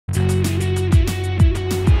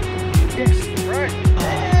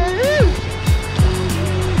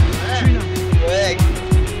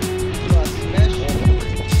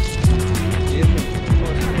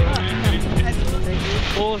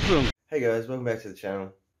Hey guys, welcome back to the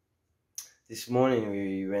channel. This morning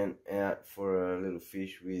we went out for a little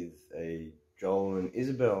fish with a Joel and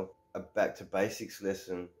Isabelle, a back to basics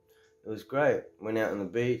lesson. It was great. Went out on the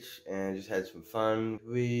beach and just had some fun.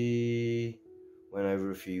 We went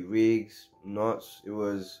over a few rigs, knots. It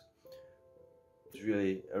was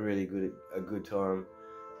really a good time,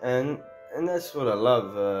 and that's what I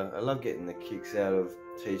love. I love getting the kicks out of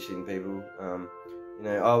teaching people. You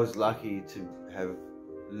know, I was lucky to have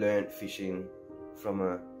learnt fishing from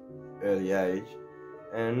an early age,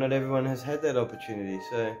 and not everyone has had that opportunity.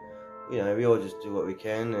 So, you know, we all just do what we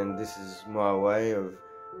can, and this is my way of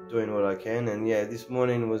doing what I can. And yeah, this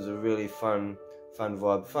morning was a really fun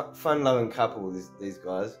vibe, fun-loving couple. These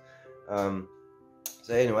guys. So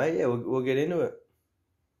anyway, yeah, we'll get into it.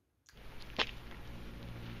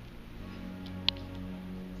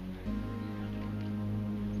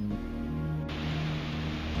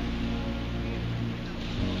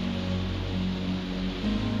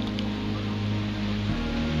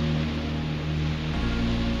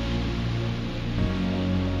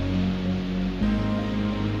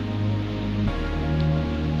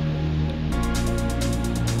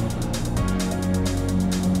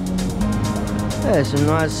 Yeah, some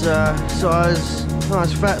nice size,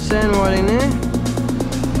 nice fat sand whiting there.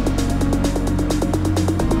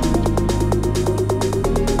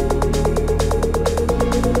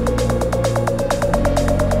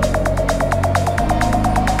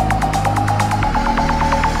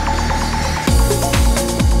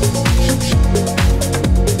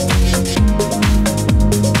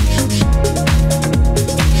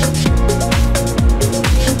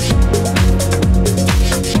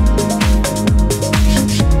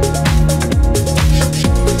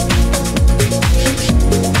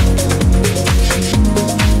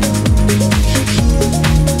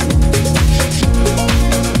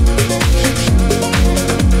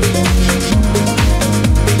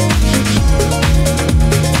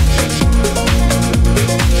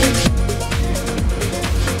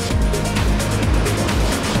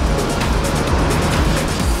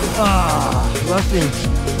 Lost him.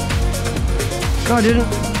 No, I didn't.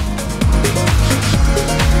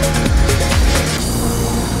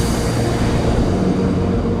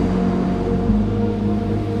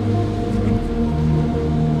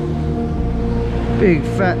 Big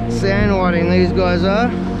fat sand whiting these guys are.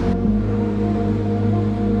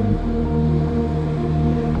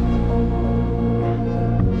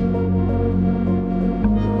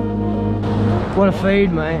 What a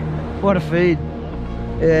feed, mate. What a feed.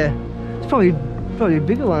 Yeah. It's probably a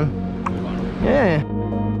bigger one. Yeah.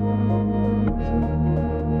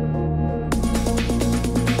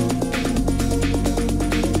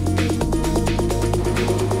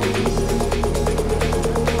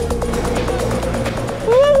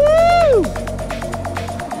 Woo-hoo!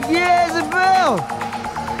 Yeah, Isabelle!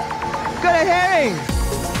 Got a herring!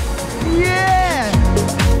 Yeah!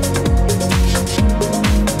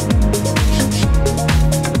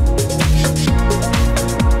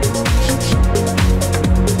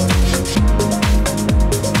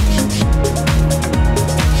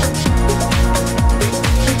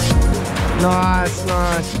 Nice,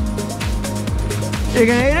 nice. You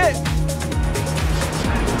gonna eat it?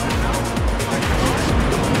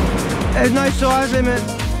 There's no size limit.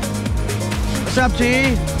 It's up to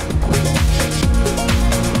you.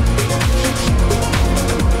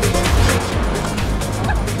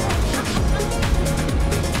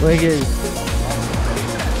 Wicked.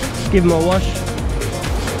 Give him a wash.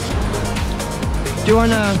 Do you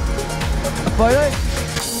want a photo?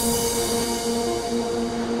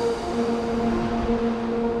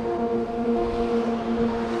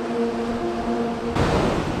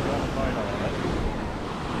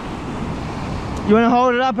 You want to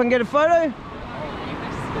hold it up and get a photo?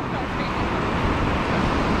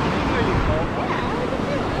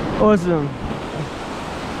 Awesome.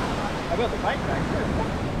 I got the bait back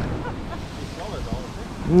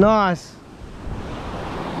too. Nice.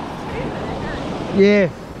 Yeah.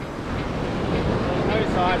 No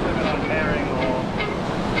size limit on herring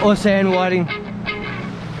or sand whiting.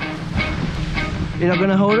 You're not going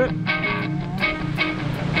to hold it?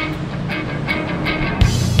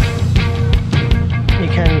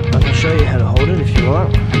 I can show you how to hold it if you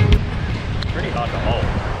want. It's pretty hard to hold.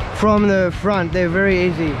 From the front, they're very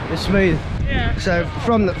easy. They're smooth. Yeah. So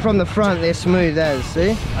from the front, they're smooth as.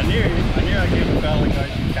 See? I knew I'd give a bell and go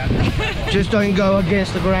to catch. Just don't go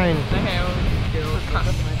against the grain.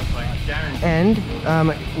 And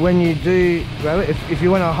when you do grab it, if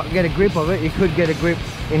you want to get a grip of it, you could get a grip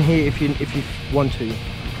in here if you want to.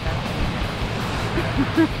 I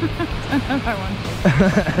don't know if I want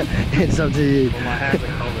to. It's up to you. Well, my hands are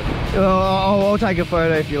covered. I'll take a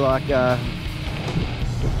photo if you like.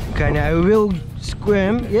 Okay, now we will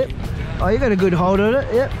squirm. Yep. Oh, you got a good hold on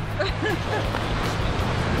it. Yep.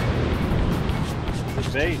 Good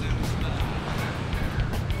feed.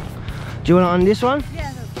 Do you want it on this one?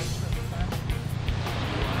 Yeah,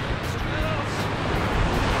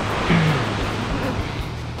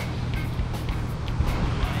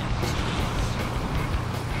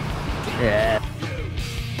 Yeah.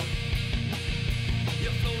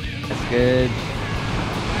 That's good. a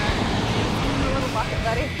little bucket,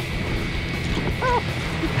 buddy.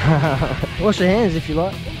 Wash your hands if you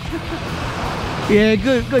like. Yeah,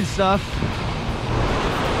 good stuff.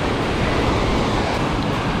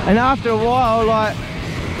 And after a while, like,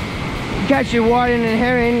 you catch your whiting and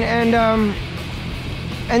herring, and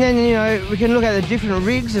then, you know, we can look at the different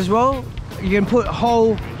rigs as well. You can put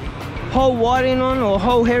whole whiting on, or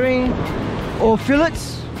whole herring, or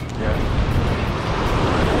fillets.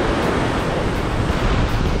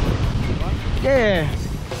 Yeah.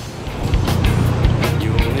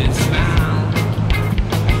 You only smile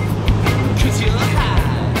 'cause you're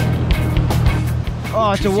high.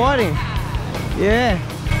 Oh, it's a whiting. Yeah.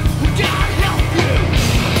 God help you.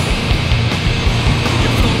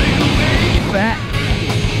 You're floating away. Fat.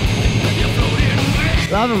 You're floating away.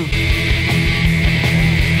 Love them.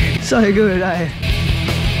 So good, eh?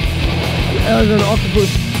 That was an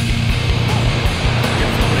octopus.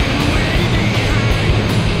 You're floating away.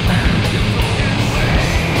 You're floating away.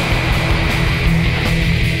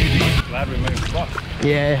 Glad we moved spots.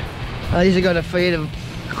 Yeah. At least you got a feed of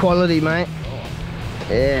quality, mate.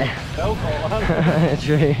 Yeah. Bell collar.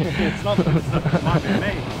 True. It's not might be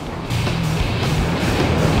me.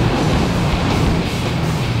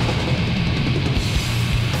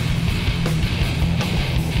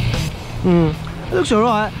 It looks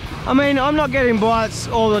alright. I mean, I'm not getting bites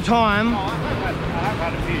all the time. I have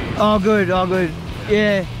had a few. Oh, good, oh, good.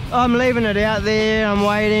 Yeah. I'm leaving it out there. I'm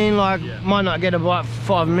waiting. Like, Yeah. might not get a bite for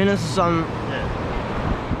 5 minutes or something. Yeah.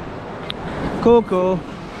 Cool, cool.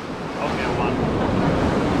 I'll get one.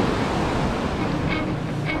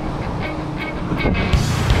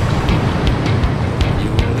 You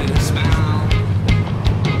only smile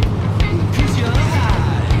 'cause you're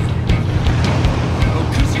high. Oh,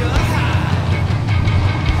 'cause you're high.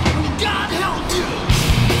 God help you.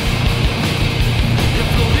 You're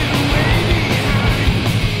floating away behind.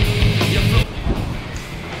 You're floating.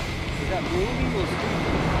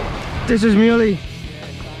 This is muley.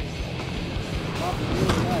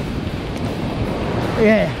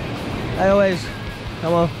 Yeah. I always.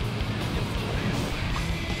 Come on.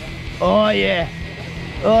 Oh, yeah.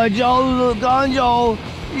 Oh, Joel, go on, Joel.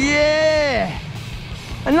 Yeah.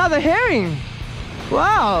 Another herring.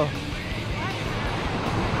 Wow.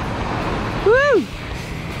 Woo.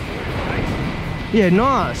 Yeah,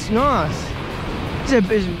 nice, nice.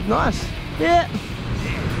 It's nice. Yeah.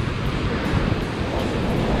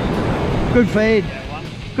 Good feed.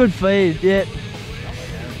 Good feed, yeah.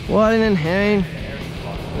 Whiting and herring.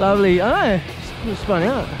 Lovely. I know. It's spun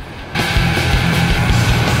out.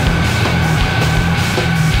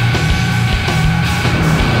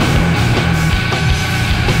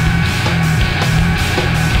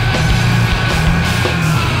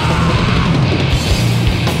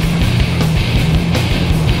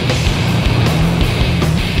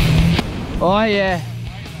 Oh yeah.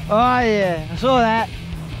 Oh yeah. I saw that.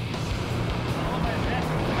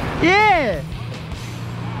 Yeah.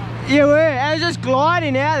 You were. I was just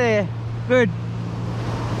gliding out there. Good.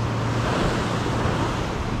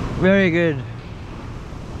 Very good.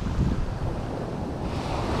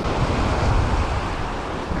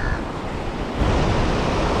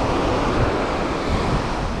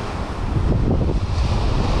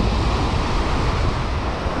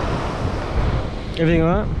 Everything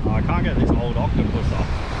alright? Oh, I can't get this old octopus off.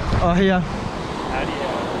 Oh, here. How do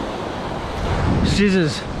you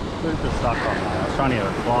Scissors. super stuck on that? I was trying to get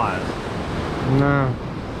with pliers. No.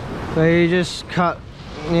 So you just cut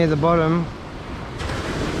near the bottom.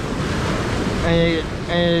 And you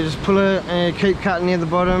just pull it and you keep cutting near the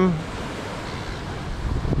bottom.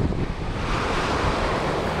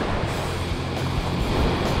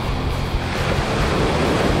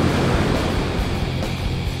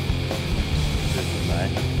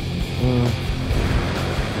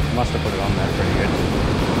 Must have put it on there pretty good.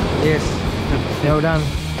 Yes. Well done.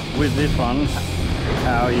 With this one,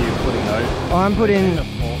 how are you putting those? I'm putting. They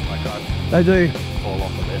fall, like They do. fall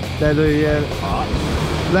off a bit. They do. Yeah. Apart.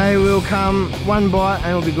 They will come one bite and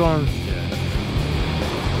it'll be gone. Yeah.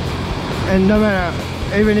 And no matter,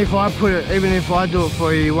 even if I put it, even if I do it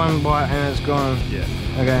for you, one bite and it's gone. Yeah.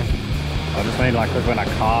 Okay. I just mean like, 'cause when I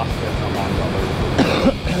cast it, sometimes I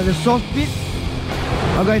lose. the soft bit.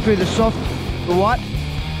 I go through the soft, the white,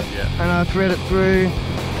 Yeah. and I thread it through,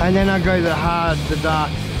 and then I go the hard, the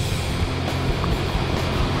dark.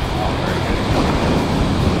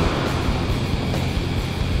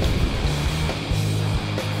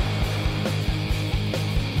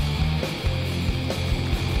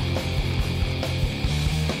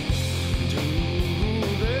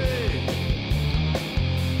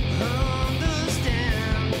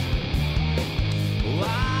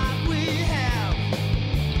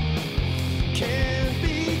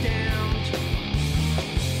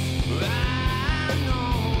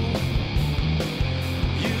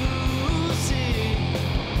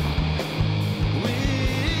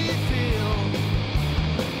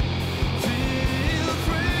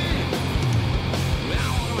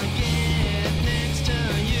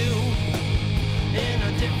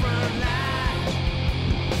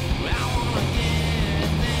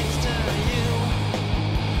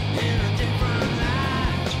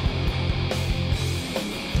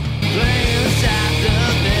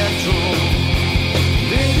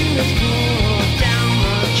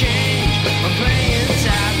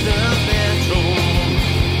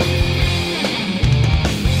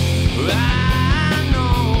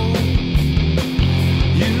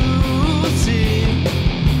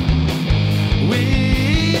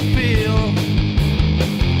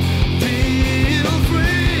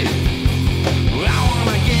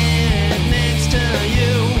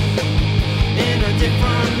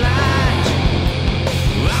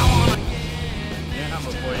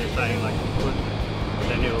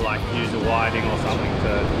 Then you'll like use a whiting or something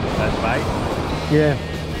to as bait. Yeah.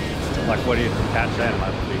 Like what do you catch then?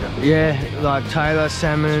 Like bigger? Yeah, like tailor,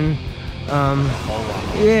 salmon.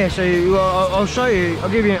 Yeah, so I'll show you.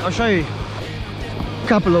 I'll show you a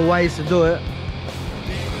couple of ways to do it.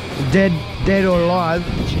 Dead or live.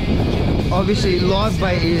 Obviously, live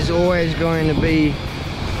bait is always going to be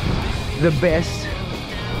the best,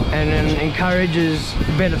 and then encourages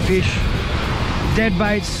better fish. Dead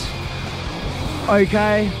baits,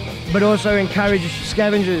 okay, but also encourage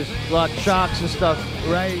scavengers like sharks and stuff.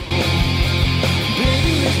 Ray.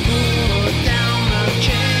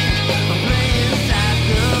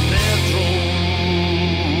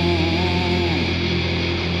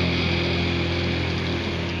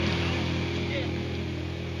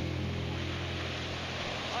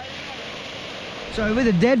 So with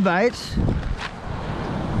the dead baits,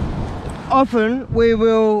 often we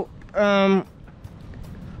will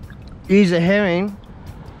use a herring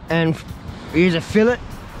and use a fillet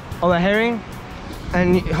of a herring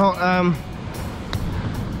and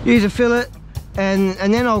use a fillet and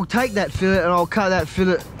then I'll take that fillet and I'll cut that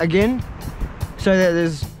fillet again so that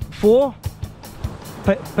there's 4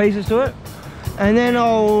 pieces to it, and then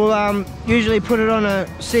I'll usually put it on a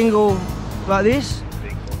single like this.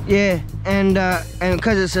 Yeah, and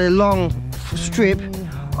because it's a long strip,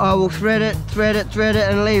 I will thread it,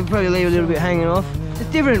 and probably leave a little bit hanging off. There's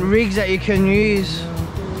different rigs that you can use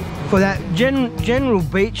for that. General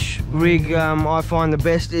beach rig, I find the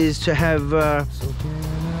best is to have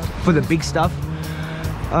for the big stuff.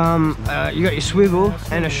 You got your swivel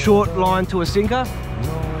and a short line to a sinker,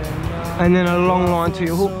 and then a long line to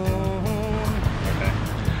your hook.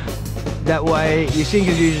 That way your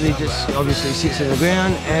sinker usually just obviously sits in the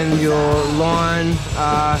ground and your line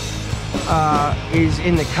is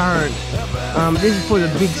in the current. This is for the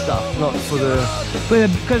big stuff, not for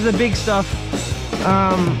because the big stuff,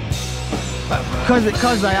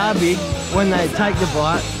 because they are big, when they take the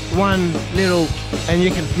bite, one little, and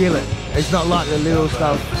you can feel it. It's not like the little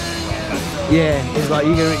stuff. Yeah, it's like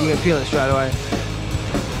you can feel it straight away.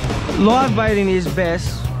 Live baiting is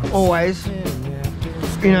best, always,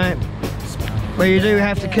 you know. But you do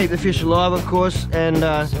have to keep the fish alive, of course, and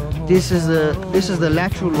this is the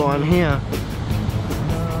lateral line here.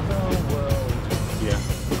 Yeah.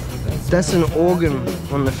 That's an organ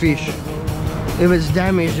on the fish. If it's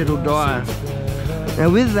damaged, it'll die. Now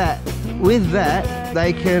with that,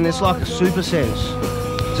 they can. It's like a super sense.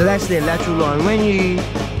 So that's their lateral line.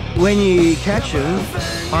 When you catch them,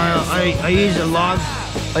 I use a live.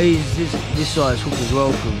 I use this size hook as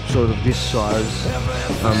well, from sort of this size,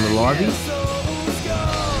 the livey.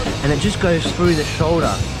 And it just goes through the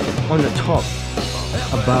shoulder on the top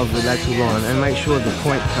above the lateral line, and make sure the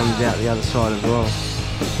point comes out the other side as well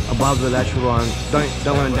above the lateral line.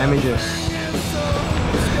 Don't want to damage it.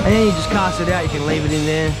 And then you just cast it out. You can leave it in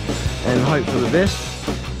there and hope for the best.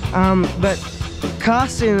 But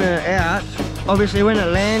casting it out, obviously when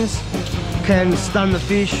it lands, can stun the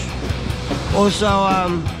fish. Also,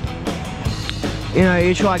 you know,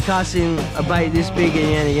 you try casting a bait this big and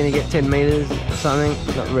you're only going to get 10 meters or something,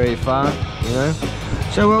 not very far, you know.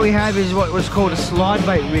 So what we have is what was called a slide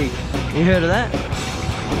bait rig. You heard of that?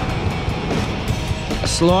 A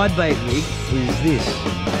slide bait rig is this,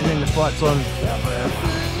 and then the fight's on.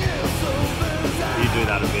 You do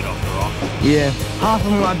that a bit off the rock. Yeah, half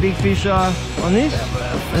of my big fish are on this,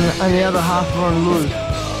 and the other half are on lures.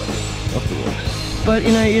 Off the rocks. But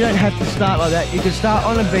you know, you don't have to start like that. You can start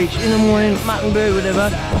on the beach in the morning, mutton bird, whatever.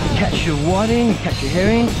 You catch your whiting, you catch your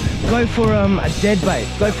herring. Go for a dead bait.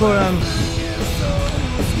 Go for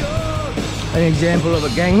an example of a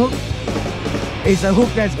gang hook. It's a hook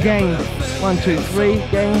that's ganged 1, 2, 3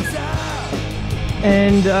 gangs,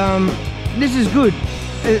 and this is good.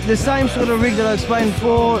 The same sort of rig that I explained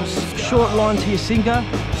before. Short line to your sinker,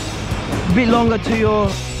 a bit longer to your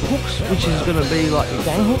hooks, which is going to be like your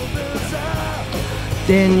gang hook.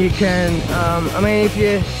 Then you can, I mean,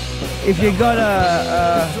 if you got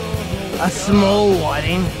a small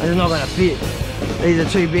whiting, it's not going to fit. These are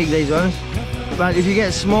too big, these ones. But if you get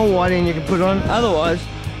a small whiting, you can put on. Otherwise,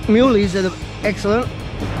 muleys are excellent.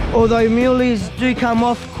 Although muleys do come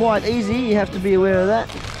off quite easy, you have to be aware of that.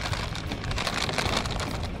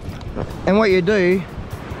 And what you do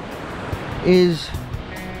is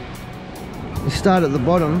you start at the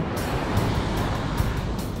bottom,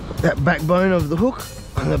 that backbone of the hook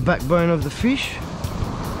and the backbone of the fish,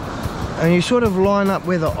 and you sort of line up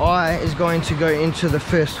where the eye is going to go into the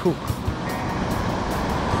first hook.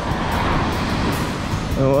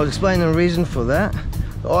 I'll explain the reason for that.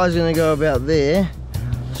 The eye's going to go about there,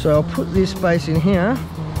 so I'll put this space in here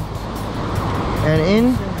and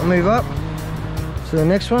in, I'll move up to the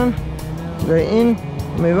next one, go in,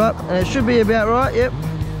 move up, and it should be about right. Yep.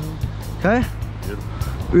 Okay.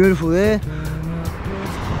 Beautiful there.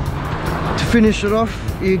 To finish it off,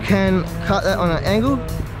 you can cut that on an angle,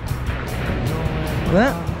 like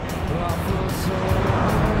that,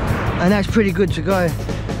 and that's pretty good to go.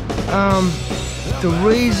 The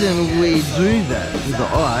reason we do that with the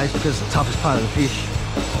eye is because it's the toughest part of the fish.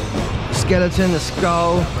 The skeleton, the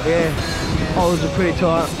skull, yeah, holes are pretty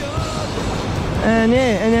tight. And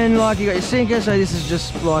yeah, and then like you got your sinker, so this is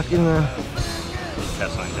just like in the...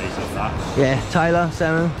 That's something decent, that. Yeah, tailor,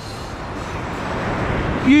 salmon.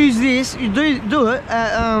 Use this, you do it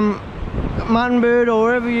at Mutton Bird or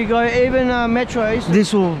wherever you go, even metros.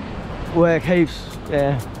 This will work heaps,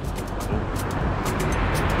 yeah.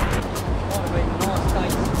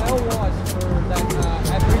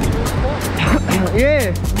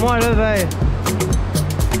 Yeah, might have, eh?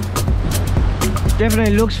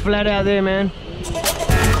 Definitely looks flat out there, man.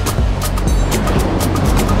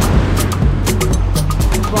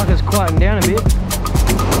 Looks like it's quieting down a bit.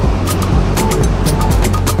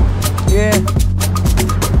 Yeah.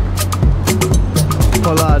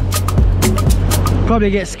 Pollard. Probably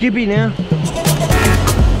get skippy now.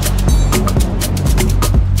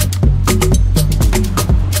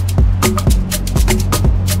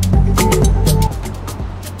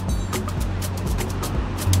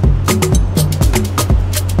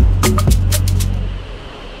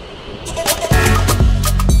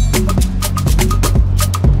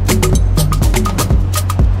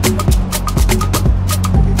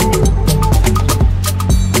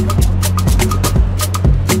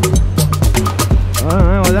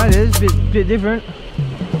 Bit different.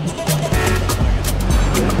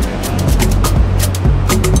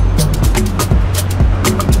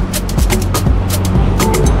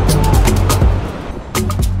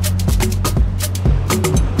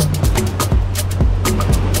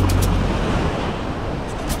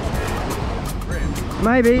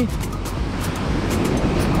 Maybe.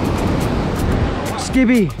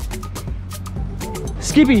 Skippy.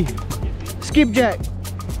 Skippy. Skipjack.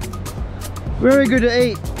 Very good to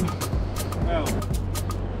eat.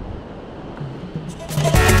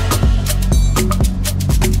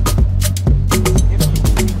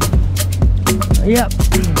 Yep.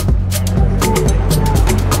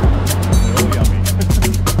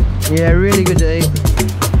 Yeah, really good to eat.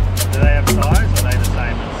 Do they have size or are they the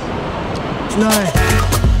same as? No.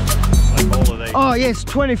 Like all of these? Oh, yeah, it's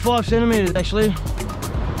 25 centimeters actually.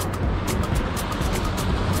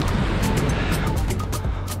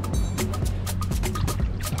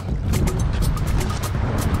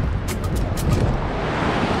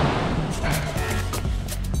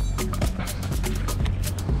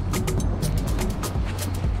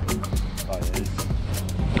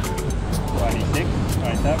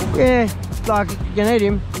 Yeah, like you can eat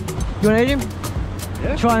him. You want to eat him?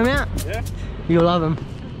 Yeah. Try him out. Yeah. You'll love him.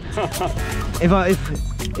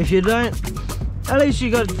 If you don't, at least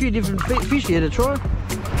you got a few different fish here to try. A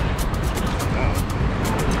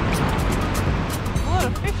lot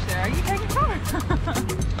of fish there. Are you taking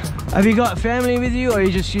photos? Have you got family with you, or are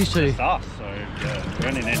you just used to? It's us, so yeah. You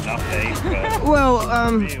only need enough to eat, but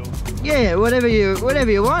Well, meal. yeah, whatever you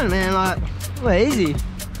want, man. Like, well, easy.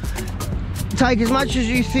 Take as much as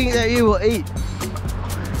you think that you will eat,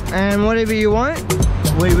 and whatever you want,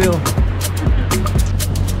 we will.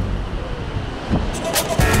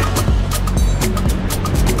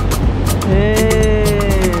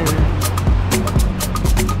 Yeah.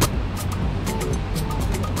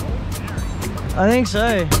 I think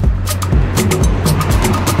so.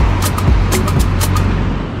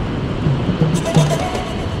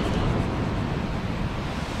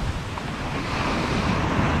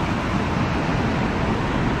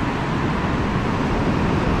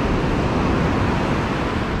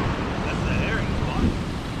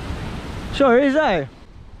 Sure is, eh?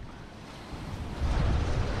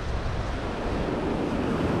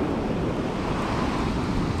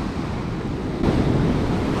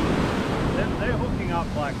 They're hooking up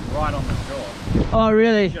like right on the shore. Oh,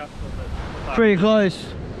 really? Just with the, Pretty close.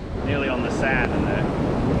 nearly on the sand in there.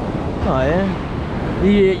 Oh, yeah?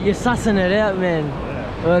 You're sussing it out, man.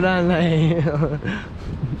 Yeah. Well done, mate.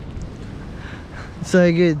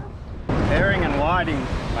 So good. Herring and whiting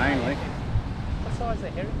mainly. What size is the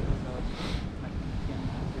herring?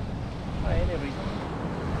 Oh, yeah, there we go.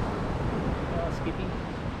 Oh, Skippy.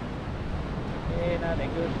 Yeah, no, they're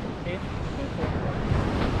good. Yeah.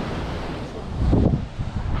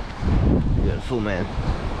 Beautiful, man.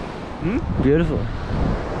 Hmm? Beautiful.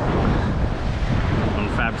 On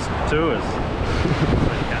Fab's tours.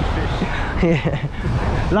 Catch fish. Yeah.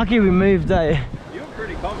 Lucky we moved, eh? You were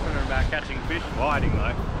pretty confident about catching fish whiting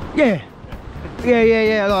though. Yeah.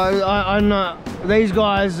 Yeah. Like, I know these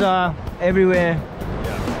guys are everywhere.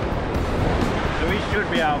 So we should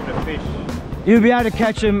be able to fish. You'll be able to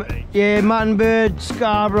catch them. Yeah, mutton bird,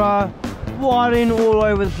 Scarborough, whiting all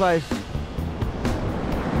over the place.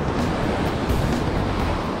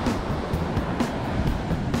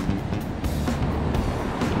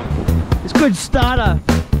 It's a good starter.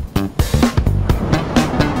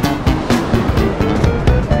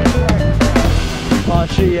 Oh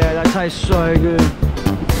shit, yeah, that tastes so good.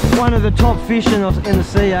 One of the top fish in the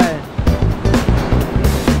sea, eh?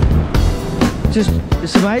 Just,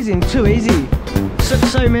 it's amazing, too easy.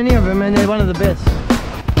 So many of them, and they're one of the best.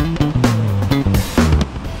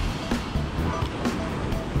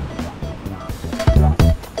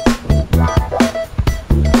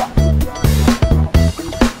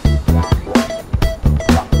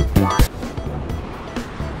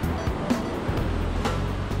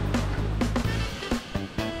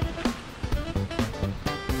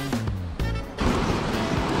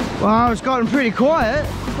 Wow, it's gotten pretty quiet.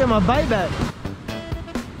 Get my bait back.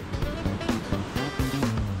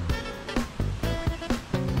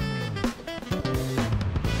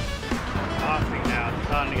 I think now it's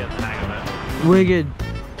starting to get the hang of it. Wicked.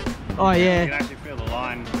 Oh You yeah. can actually feel the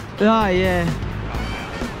line Oh yeah. coming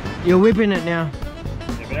out. You're whipping it now.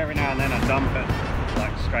 Yeah, but every now and then I dump it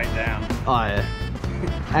like straight down. Oh yeah.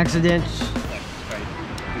 Accidents. Like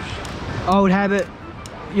straight. Old habit.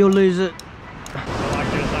 You'll lose it. So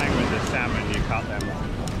like you're saying with the salmon, you cut them off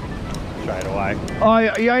straight away. Oh,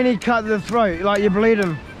 you only cut the throat, like you bleed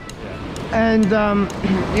them. Yeah. And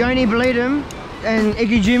you only bleed them and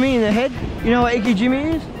ikijimi in the head. You know what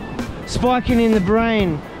ikijimi is? Spiking in the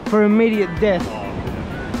brain for immediate death. Oh,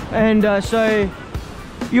 yeah. And so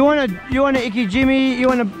you want to ikijimi, you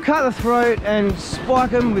want to cut the throat and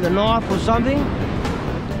spike them with a knife or something,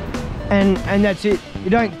 and that's it. You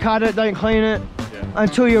don't cut it, don't clean it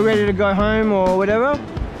until you're ready to go home or whatever.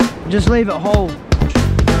 Just leave it whole.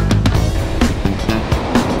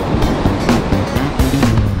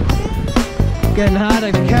 Getting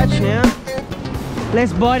harder to catch now.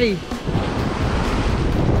 Less body.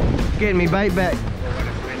 Getting me bait back.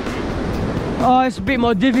 Oh, it's a bit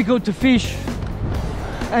more difficult to fish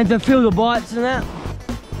and to feel the bites and that.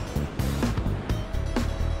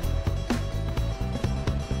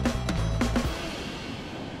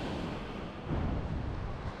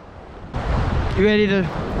 You ready to?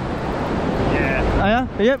 Yeah. Oh yeah?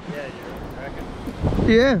 Yep. Yeah, you reckon?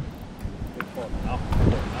 Yeah. Good for enough.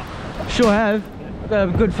 Sure have. Got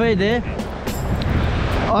a good feed there.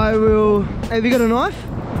 I will. Have you got a knife?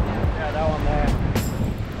 Yeah, that one there.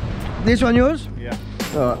 This one yours? Yeah.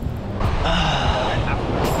 Alright.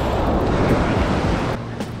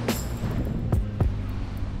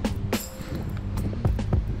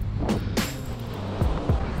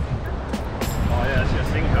 Oh yeah, that's your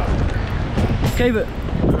sinker. Keep it.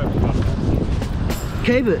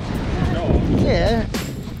 Keep it. No. Yeah.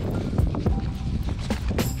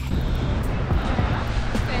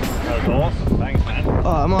 That was awesome. Thanks, man.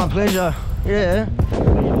 Oh, my pleasure. Yeah.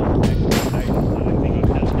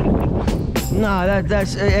 No,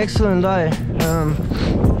 that's excellent, eh? Catch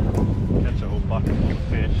a whole bucket of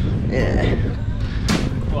fish. Yeah.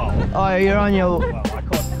 Well, Oh, you're on your. well, I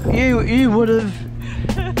caught. You would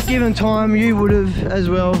have, given time, you would have as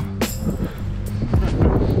well.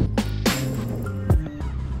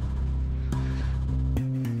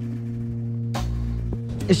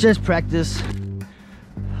 It's just practice.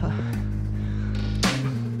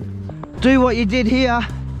 Do what you did here,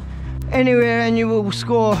 anywhere, and you will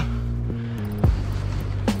score.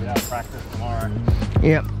 We have practice tomorrow.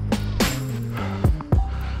 Yep.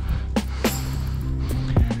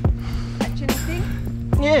 Catch anything?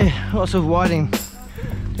 Yeah, lots of whiting.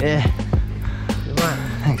 Yeah. Good one.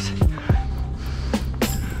 Thanks.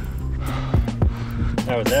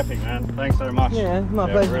 That was epic, man. Thanks so much. Yeah, my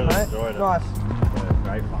Yeah, pleasure, really mate. enjoyed it. Nice. Yeah,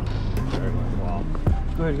 great fun. Very worthwhile.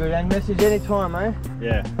 Good, good. And message anytime, eh?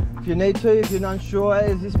 Yeah, If you need to, if you're unsure,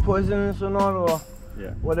 hey, is this poisonous or not, or yeah.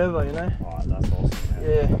 whatever, you know? Alright, that's awesome.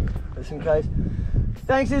 Yeah, just in case.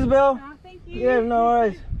 Thanks, Isabelle. Oh, thank you. Yeah, no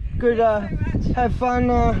worries. Good, Thanks so much. have fun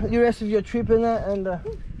the rest of your trip and that, and Yeah,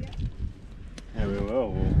 we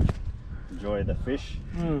will. We'll enjoy the fish.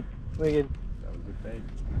 wicked. Have a good day.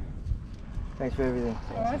 Thanks for everything.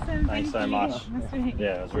 Awesome. Thanks so thank you. much. Nice to meet you.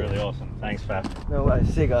 Yeah, it was really awesome. Thanks, Fab. No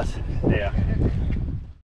worries. See you guys. Yeah.